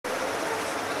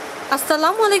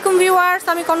আসসালামু আলাইকুম ভিউয়ার্স,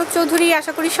 আমি কনক চৌধুরী।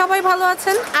 আশা করি সবাই ভালো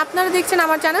আছেন। আপনারা দেখছেন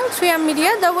আমার channel 3M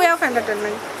media the way of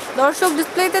entertainment. দর্শক,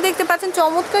 ডিসপ্লেতে দেখতে পাচ্ছেন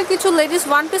চমৎকার কিছু লেডিস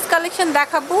ওয়ান পিস কালেকশন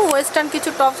দেখাবো। ওয়েস্টার্ন কিছু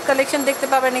টপস কালেকশন দেখতে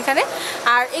পাবেন এখানে।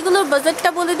 আর এগুলোর বাজেটটা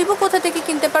বলে দিব, কোথা থেকে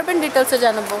কিনতে পারবেন ডিটেলসে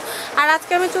জানাবো। আর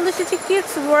আজকে আমি চলে এসেছি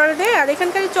কিডস ওয়ার্ল্ডে। আর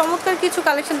এখানকার চমৎকার কিছু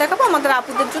কালেকশন দেখাবো আমাদের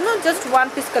আপুদের জন্য, জাস্ট ওয়ান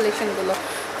পিস কালেকশনগুলো।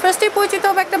 ফার্স্টে পরিচিত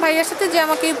হবে একটা ভাইয়ের সাথে, যে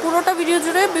আমাকে এই পুরোটা ভিডিও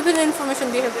জুড়ে বিভিন্ন ইনফরমেশন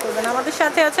দিয়ে হেল্প করবেন। আমাদের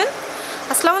সাথে আছেন,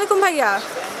 আসসালামু আলাইকুম ভাইয়া।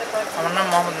 আমার নাম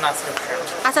মোহাম্মদ নাসির।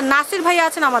 আচ্ছা, নাসির ভাইয়া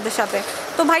আছেন আমাদের সাথে।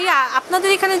 তো ভাইয়া, আপনাদের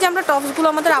এখানে যে আমরা টপসগুলো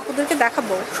আমাদের আপুদেরকে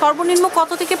দেখাবো, সর্বনিম্ন কত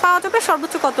থেকে পাওয়া যাবে,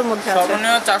 সর্বোচ্চ কতর মধ্যে আছে? সর্বনিম্ন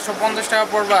 450 টাকা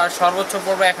পড়বে আর সর্বোচ্চ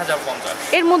পড়বে 1050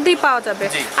 এর মধ্যেই পাওয়া যাবে।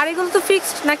 আর এগুলো তো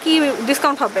ফিক্সড নাকি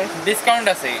ডিসকাউন্ট হবে? ডিসকাউন্ট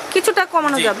আছে, কিছুটা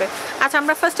কমানো যাবে। আচ্ছা,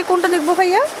 আমরা ফার্স্টে কোনটা দেখবো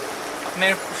ভাইয়া? আপনি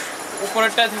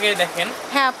উপরেরটা থেকে দেখেন।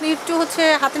 হ্যাঁ, আপনি একটু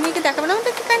হাতে নিয়ে কি দেখাবেন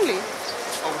আমাদেরকে কাইন্ডলি?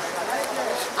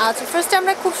 আচ্ছা, ফার্স্টে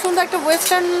আমরা খুব সুন্দর একটা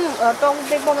ওয়েস্টার্ন টপ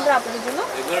দেখবো আমাদের আপুদের জন্য।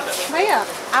 ভাইয়া,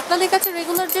 আপনাদের কাছে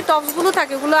রেগুলার যে টপসগুলো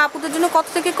থাকে, ওগুলো আপুদের জন্য কত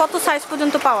থেকে কত সাইজ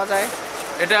পর্যন্ত পাওয়া যায়?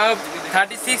 এটা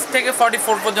 36 থেকে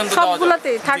 44 পর্যন্ত পাওয়া যায়।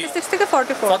 সবগুলোতে 36 থেকে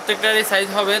 44? প্রত্যেকটারই সাইজ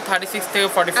হবে 36 থেকে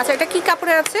 44। আচ্ছা, এটা কি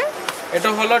কাপড়ে আছে? এটা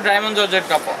হলো ডায়মন্ড জর্জেট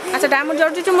কাপড়। আচ্ছা, ডায়মন্ড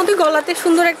জর্জেটের মধ্যে গলাতে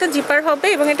সুন্দর একটা জিপার হবে,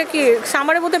 এবং এটা কি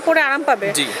সামারের মধ্যে পরে আরাম পাবে।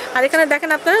 আর এখানে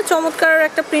দেখেন আপনারা চমৎকার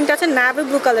একটা প্রিন্ট আছে নাভি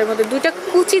ব্লু কালারের মধ্যে, দুইটা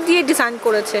কুচি দিয়ে ডিজাইন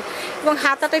করেছে। এবং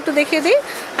হাতাটা একটু দেখিয়ে দিই।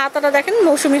 হাতাটা দেখেন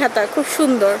মৌসুমি হাতা, খুব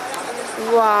সুন্দর।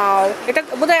 ওয়াও, এটা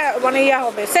বোধহয় মানে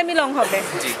হবে সেমি লং হবে।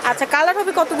 আচ্ছা, কালার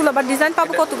হবে কতগুলো বা ডিজাইন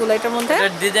পাবো কতগুলো এটার মধ্যে?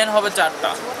 ডিজাইন হবে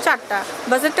 4টা।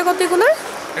 বাজেটটা কত এগুলোর?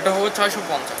 এটা হবে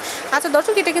 650। আচ্ছা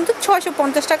দর্শক, এটা কিন্তু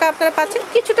 650 টাকা আপনারা পাচ্ছেন,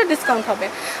 কিছুটা ডিসকাউন্ট হবে।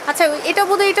 আচ্ছা, এটা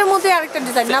বোধহয় এটার মধ্যে আরেকটা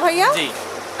ডিজাইন না ভাইয়া?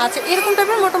 আচ্ছা, এরকম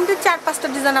টাইপের মোটামুটি 4-5টা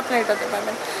ডিজাইন আপনারা এটাতে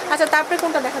পাবেন। আচ্ছা, তারপরে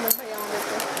কোনটা দেখাবেন ভাইয়া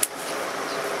আমাদেরকে?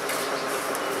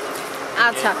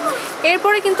 আচ্ছা,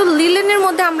 এরপরে কিন্তু লিলেনের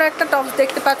মধ্যে আমরা একটা টপস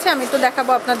দেখতে পাচ্ছি, আমি একটু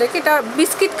দেখাবো আপনাদেরকে। এটা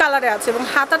বিস্কিট কালারে আছে এবং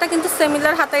হাতাটা কিন্তু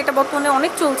সিমিলার হাতা, এটা বর্তমানে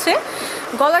অনেক চলছে।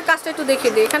 গলার কাজটা একটু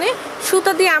দেখিয়ে দিই। এখানে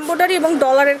সুতা দিয়ে এমব্রয়ডারি এবং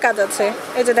ডলারের কাজ আছে।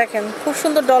 এই যে দেখেন, খুব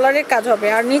সুন্দর ডলারের কাজ হবে।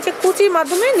 আর নিচে কুচির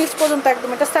মাধ্যমে নিচ পর্যন্ত একদম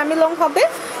এটা সেমি লং হবে,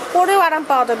 পরেও আরাম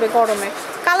পাওয়া যাবে গরমে।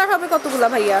 কালার হবে কতগুলো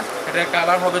ভাইয়া? এটা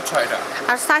কালার হবে 6টা।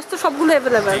 আর সাইজ তো সবগুলো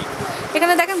অ্যাভেলেবেল।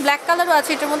 এখানে দেখেন ব্ল্যাক কালারও আছে,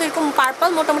 এটার মধ্যে এরকম পার্পল,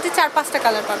 মোটামুটি 4-5টা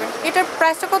কালার পাবেন। এটার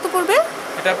প্রাইসটা কত পড়বে?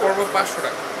 এটা পড়বে 500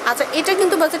 টাকা। আচ্ছা, এটা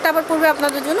কিন্তু বাজেটটা আবার পড়বে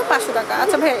আপনাদের জন্য 500 টাকা।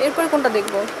 আচ্ছা ভাইয়া, এরপরে কোনটা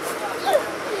দেখবো?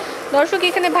 দর্শক,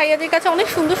 এখানে ভাইয়াদের কাছে অনেক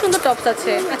সুন্দর সুন্দর টপস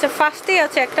আছে। আচ্ছা, ফার্স্টেই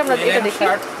আছে একটা, আমরা এটা দেখি।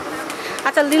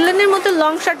 আচ্ছা, লিলেনের মধ্যে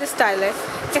লং শার্ট স্টাইলে,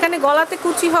 এখানে গলাতে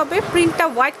কুচি হবে, প্রিন্টটা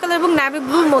হোয়াইট কালার এবং নেভি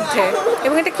ব্লুর মধ্যে।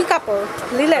 এবং এটা কি কাপড়?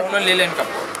 লিলেন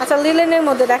কাপড়। আচ্ছা, লিলেনের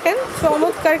মধ্যে দেখেন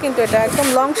চমৎকার, কিন্তু এটা একদম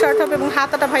লং শার্ট হবে এবং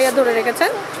হাতাটা ভাইয়া ধরে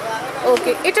রেখেছেন।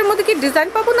 ওকে, এটার মধ্যে কি ডিজাইন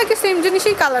পাবো নাকি সেম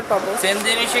জিনিসই কালার পাবো? সেম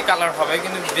জিনিসই কালার হবে,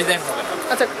 কিন্তু ডিজাইন হবে না।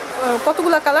 আচ্ছা,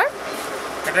 কতগুলো কালার?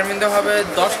 এটার মধ্যে হবে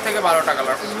 10 থেকে 12টা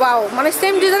কালার। ওয়াও, মানে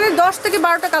সেম ডিজাইনের 10 থেকে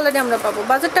 12টা কালারই আমরা পাবো।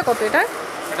 বাজেটটা কত এটা?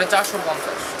 এটা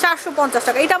 450। 450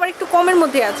 টাকা। এটা আবার একটু কমের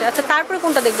মধ্যে আছে। আচ্ছা, তারপরে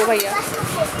কোনটা দেখবো ভাইয়া?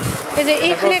 এই যে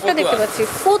এখানে একটা দেখতে পাচ্ছি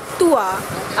ফতুয়া।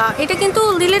 এটা কিন্তু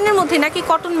লিলেনের মধ্যে নাকি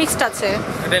কটন মিক্সড আছে?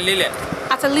 এটা লিলেন।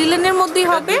 আচ্ছা, লিলেনের মধ্যেই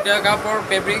হবে। দুইটা কাপড়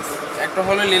ফেব্রিক্স, একটা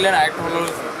হলো লিলেন আর একটা হলো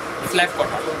স্ল্যাব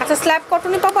কটন। আচ্ছা, স্ল্যাব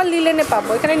কটনে পাবো আর লিলেনে পাবো।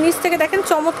 এখানে নিচ থেকে দেখেন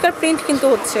চমৎকার প্রিন্ট কিন্তু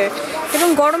হচ্ছে, এবং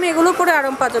গরমে এগুলো পরে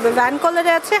আরাম পাওয়া যাবে। ভ্যান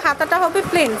কালারে আছে, হাতাটা হবে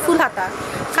প্লেন ফুল হাতা।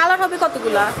 কালার হবে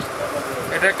কতগুলা?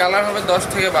 এটার কালার হবে 10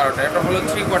 থেকে 12টা। এটা হলো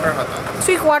 3/4 হাতা।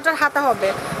 3/4 হাতা হবে।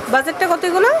 বাজেটটা কত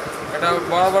এগুলো? এটা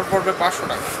বরাবর পড়বে 500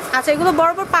 টাকা। আচ্ছা, এগুলো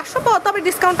বরাবর 500 পাও, তবে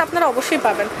ডিসকাউন্ট আপনারা অবশ্যই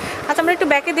পাবেন। আচ্ছা, আমরা একটু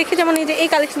ব্যাকে দেখি। যেমন এই যে এই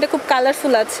কালেকশনটা খুব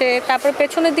কালারফুল আছে, তারপর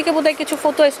পেছনের দিকে বোধহয় কিছু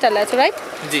ফটো স্টাইল আছে, রাইট?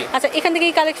 জি। আচ্ছা, এখান থেকে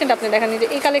এই কালেকশনটা আপনি দেখেন, যে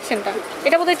এই কালেকশনটা,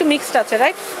 এটা বোধহয় একটু মিক্সড আছে,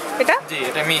 রাইট? এটা জি,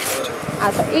 এটা মিক্সড।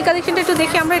 আচ্ছা, এই কালেকশনটা একটু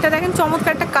দেখি আমরা। এটা দেখেন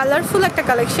চমৎকার একটা কালারফুল একটা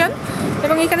কালেকশন,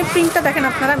 এবং এখানে প্রিন্টটা দেখেন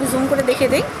আপনারা, আমি জুম করে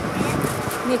দেখিয়ে দিই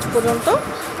নিচ পর্যন্ত।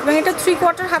 এবং এটা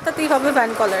 3/4 হাতাতেই হবে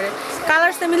ভ্যান কলারে।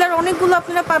 কালার সিমিলার অনেকগুলো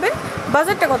আপনারা পাবেন।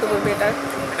 বাজেটটা কত পড়বে এটার?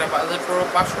 এটা বাজেট পড়বে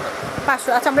 500 টাকা। 500।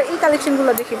 আচ্ছা, আমরা এই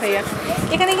কালেকশনগুলো দেখি ভাইয়া।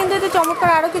 এখানে কিন্তু এই যে চমৎকার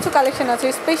আরও কিছু কালেকশন আছে,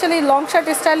 স্পেশালি লং শার্ট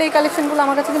স্টাইলে এই কালেকশনগুলো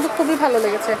আমার কাছে কিন্তু খুবই ভালো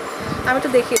লেগেছে। আমি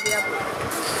একটু দেখিয়ে দিই আপনি।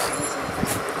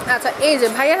 আচ্ছা, এই যে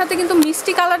ভাইয়ার হাতে কিন্তু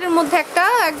মিষ্টি কালারের মধ্যে একটা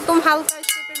একদম হালকা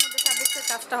শেপের মধ্যে ফ্যাব্রিক্সের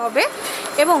কাজটা হবে,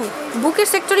 এবং বুকের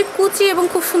সেক্টরে কুচি এবং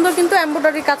খুব সুন্দর কিন্তু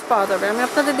এমব্রয়ডারি কাজ পাওয়া যাবে। আমি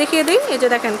আপনাদের দেখিয়ে দিই। এই যে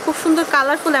দেখেন, খুব সুন্দর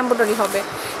কালারফুল এমব্রয়ডারি হবে।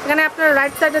 এখানে আপনারা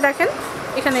রাইট সাইডে দেখেন,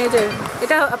 এখানে এই যে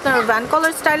এটা আপনার ভ্যান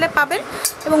কলার স্টাইলে পাবেন,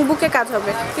 এবং বুকে কাজ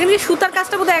হবে। এখানে সুতার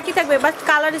কাজটা বোধহয় একই থাকবে, বাট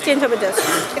কালারে চেঞ্জ হবে জাস্ট।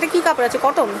 এটা কি কাপড় আছে?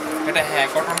 কটন? এটা হ্যাঁ,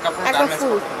 কটন কাপড়, একদম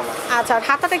ফুল। আচ্ছা, আর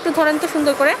হাতাটা একটু ধরেন তো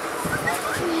সুন্দর করে।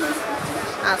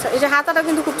 আচ্ছা, এই যে হাতাটা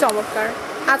কিন্তু খুব চমৎকার।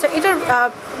 আচ্ছা, এটার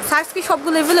সাইজ কি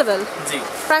সবগুলো অ্যাভেলেবেল? জি।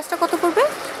 প্রাইসটা কত পড়বে?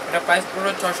 এটা প্রাইস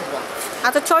পড়বে 650।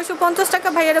 আচ্ছা 650 টাকা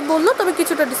ভাইয়ারা বললো, তবে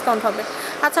কিছুটা ডিসকাউন্ট হবে।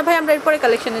 আচ্ছা ভাই আমরা এরপরে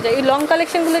কালেকশনে যাই। এই লং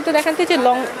কালেকশনগুলো একটু দেখাতে, যে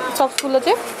লং টপসগুলো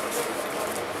যে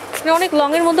অনেক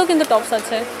লংয়ের মধ্যেও কিন্তু টপস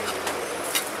আছে।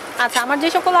 আচ্ছা আমার যে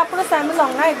সকল আপনারা স্যামি লং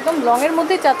না, একদম লংয়ের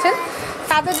মধ্যেই চাচ্ছেন,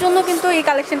 তাদের জন্য কিন্তু এই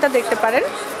কালেকশনটা দেখতে পারেন।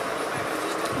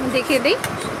 দেখিয়ে দিই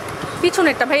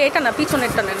পিছনেরটা, ভাই এটা না,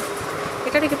 পিছনেরটা নেন,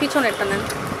 এটা থেকে পিছনেরটা নেন,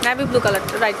 নেভি ব্লু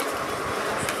কালারটা, রাইট।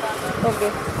 ওকে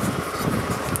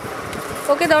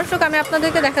ওকে দর্শক আমি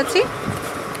আপনাদেরকে দেখাচ্ছি।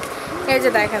 এই যে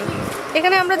দেখেন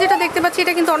এখানে আমরা যেটা দেখতে পাচ্ছি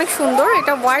এটা কিন্তু অনেক সুন্দর,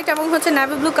 এটা হোয়াইট এবং হচ্ছে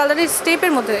নেভি ব্লু কালারের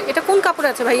স্টেপের মধ্যে। এটা কোন কাপড়ে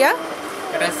আছে ভাইয়া?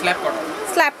 এটা স্ল্যাব কটন।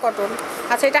 Slab cotton.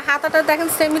 আচ্ছা এটা হাতাটা দেখেন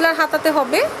সিমিলার হাতাতে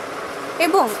হবে,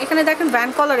 এবং এখানে দেখেন ভ্যান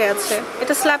কালারে আছে।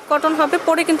 এটা স্ল্যাব কটন হবে,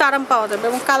 পরে কিন্তু আরাম পাওয়া যাবে,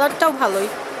 এবং কালারটাও ভালোই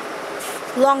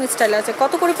লং স্টাইল আছে।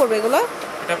 কত করে পড়বে এগুলো?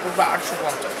 এটা পড়বে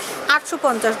 850।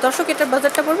 850 দর্শক, এটার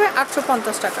বাজারটা পড়বে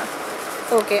 850 টাকা।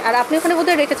 ওকে, আর আপনি ওখানে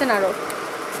বোধহয় রেখেছেন আরও।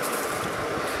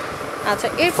 আচ্ছা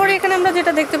এরপরে এখানে আমরা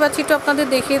যেটা দেখতে পাচ্ছি একটু আপনাদের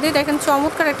দেখিয়ে দিই। দেখেন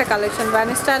চমৎকার একটা কালেকশন ভ্যান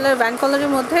স্টাইলের, ভ্যান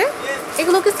কালারের মধ্যে।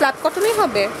 এগুলো কি স্ল্যাব কটনই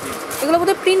হবে? এগুলো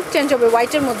বোধহয় প্রিন্ট চেঞ্জ হবে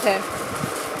হোয়াইটের মধ্যে,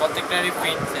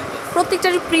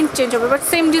 প্রত্যেকটারই প্রিন্ট চেঞ্জ হবে, বাট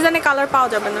সেম ডিজাইনে কালার পাওয়া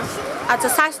যাবে না। আচ্ছা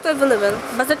সাইজ তো অ্যাভেলেবেল।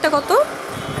 বাজেটটা কত?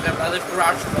 এটা বাজেট পুরো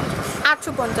 850।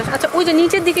 850। আচ্ছা ওই যে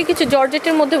নিচের দিকে কিছু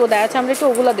জর্জেটের মধ্যে বোধহয় আছে, আমরা একটু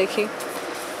ওগুলো দেখি।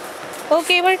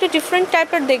 ওকে এবার একটু ডিফারেন্ট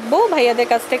টাইপের দেখবো ভাইয়াদের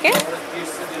কাছ থেকে।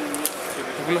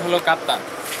 এগুলো হলো কাপ্তান।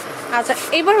 আচ্ছা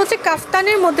এবার হচ্ছে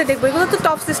কাফতানের মধ্যে দেখবো। এগুলো তো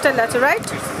টপ স্টাইল আছে, রাইট?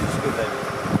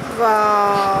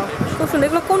 বাহ খুব সুন্দর।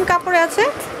 এগুলো কোন কাপড়ে আছে?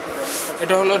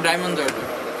 এটা হলো ডায়মন্ড জর্জেট।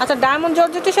 আচ্ছা ডায়মন্ড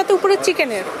জর্জেটের সাথে উপরে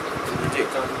চিকেনের।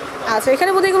 আচ্ছা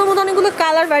এখানে বোধহয় এগুলোর মধ্যে অনেকগুলো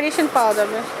কালার ভ্যারিয়েশন পাওয়া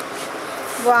যাবে।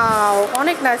 ওয়াও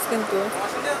অনেক নাইস কিন্তু।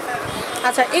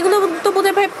 আচ্ছা এগুলো তো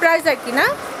বোধহয় ভাই প্রাইস আর কি না,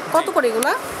 কত করে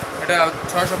এগুলো? এটা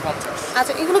 650।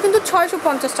 আচ্ছা এগুলো কিন্তু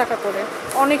 650 টাকা করে,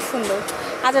 অনেক সুন্দর।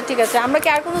 আচ্ছা ঠিক আছে, আমরা কি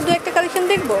আর কোনো দু একটা কালেকশন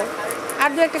দেখবো? আর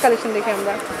দু একটা কালেকশন দেখি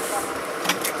আমরা।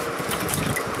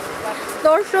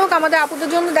 দর্শক আমাদের আপুদের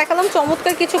জন্য দেখালাম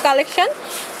চমৎকার কিছু কালেকশন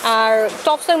আর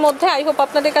টপসের মধ্যে। আই হোপ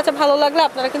আপনাদের কাছে ভালো লাগলে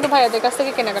আপনারা কিন্তু ভাইয়াদের কাছ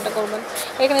থেকে কেনাকাটা করবেন।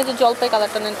 এখানে যে জলপাই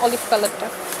কালারটা নেন, অলিভ কালারটা,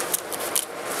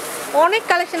 অনেক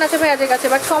কালেকশন আছে ভাইয়াদের কাছে,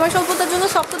 বাট সময় স্বল্পতার জন্য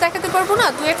সব তো দেখাতে পারবো না।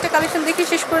 দু একটা কালেকশন দেখে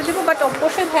শেষ করে দিব, বাট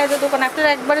অবশ্যই ভাইয়াদের দোকান আপনারা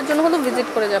একবারের জন্য হলেও ভিজিট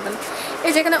করে যাবেন।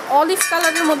 এই যেখানে অলিভ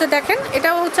কালারের মধ্যে দেখেন,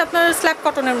 এটাও হচ্ছে আপনার স্ল্যাব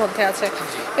কটনের মধ্যে আছে,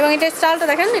 এবং এটা স্টাইলটা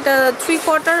দেখেন, এটা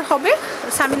 3/4 হবে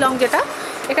সামি লং, যেটা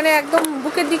এখানে একদম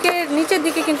বুকের দিকে নিচের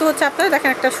দিকে কিন্তু হচ্ছে আপনারা দেখেন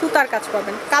একটা সুতার কাজ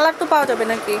পাবেন। কালার তো পাওয়া যাবে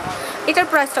নাকি? এটার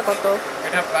প্রাইসটা কত?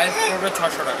 এটা প্রাইস পড়বে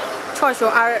 600 টাকা। 600।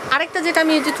 আর আরেকটা যেটা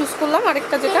আমি এই যে চুজ করলাম,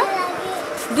 আরেকটা যেটা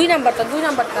দুই নাম্বারটা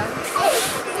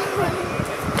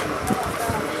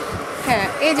হ্যাঁ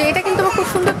এই যে এটা কিন্তু খুব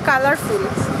সুন্দর কালারফুল।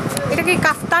 এটা কি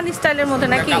কাফতান স্টাইলের মধ্যে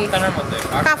নাকি?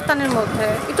 কাফতানের মধ্যে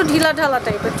একটু ঢিলা ঢালা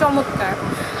টাইপের, চমৎকার।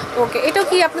 ওকে এটাও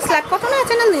কি আপনি স্ল্যাব কটনে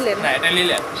আছে না লিলেন? না এটা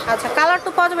লিলেন। আচ্ছা কালার তো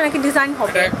পাওয়া যাবে নাকি ডিজাইন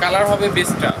হবে? এটা কালার হবে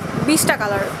 20টা। 20টা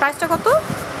কালার। প্রাইসটা কত?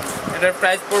 এটার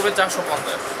প্রাইস পড়বে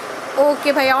 450। ওকে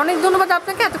ভাইয়া অনেক ধন্যবাদ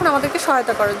আপনাকে এতক্ষণ আমাদেরকে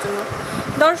সহায়তা করার জন্য।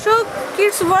 দর্শক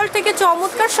কিডস ওয়ার্ল্ড থেকে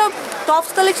চমৎকার সব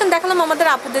টপস কালেকশন দেখালাম আমাদের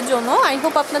আপুদের জন্য। আই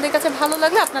হোপ আপনাদের কাছে ভালো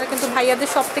লাগলে আপনারা কিন্তু ভাইয়াদের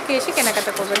শপ থেকে এসে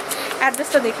কেনাকাটা করবেন।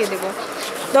 অ্যাড্রেসটা দেখিয়ে দেবো।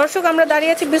 দর্শক আমরা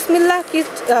দাঁড়িয়ে আছি বিসমিল্লাহ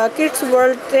কিডস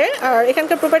ওয়ার্ল্ডে, আর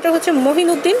এখানকার প্রোপাইটার হচ্ছে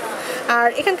মহিনুদ্দিন, আর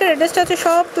এখানকার অ্যাড্রেসটা হচ্ছে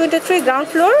shop 23 ground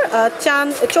floor,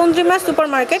 Chandrima super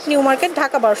market, new market,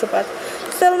 Dhaka 1205।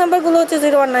 Sell নাম্বারগুলো হচ্ছে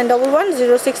 01911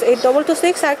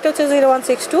 0682226, আরেকটা হচ্ছে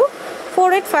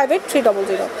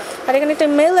 01624858300। আর এখানে একটা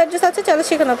মেল অ্যাড্রেস আছে, চাইলে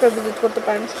সেখানে আপনারা ভিজিট করতে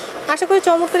পারেন। আশা করি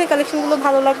চমৎকার এই কালেকশনগুলো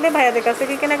ভালো লাগলে ভাইয়াদের কাছ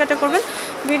থেকে কেনাকাটা করবেন।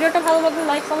 ভিডিওটা ভালো লাগলে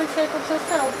লাইক কমেন্ট শেয়ার করতে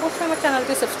হচ্ছে, আর অবশ্যই আমার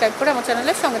চ্যানেলটি সাবস্ক্রাইব করে আমার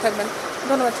চ্যানেলের সঙ্গে থাকবেন।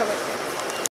 ধন্যবাদ সবাইকে।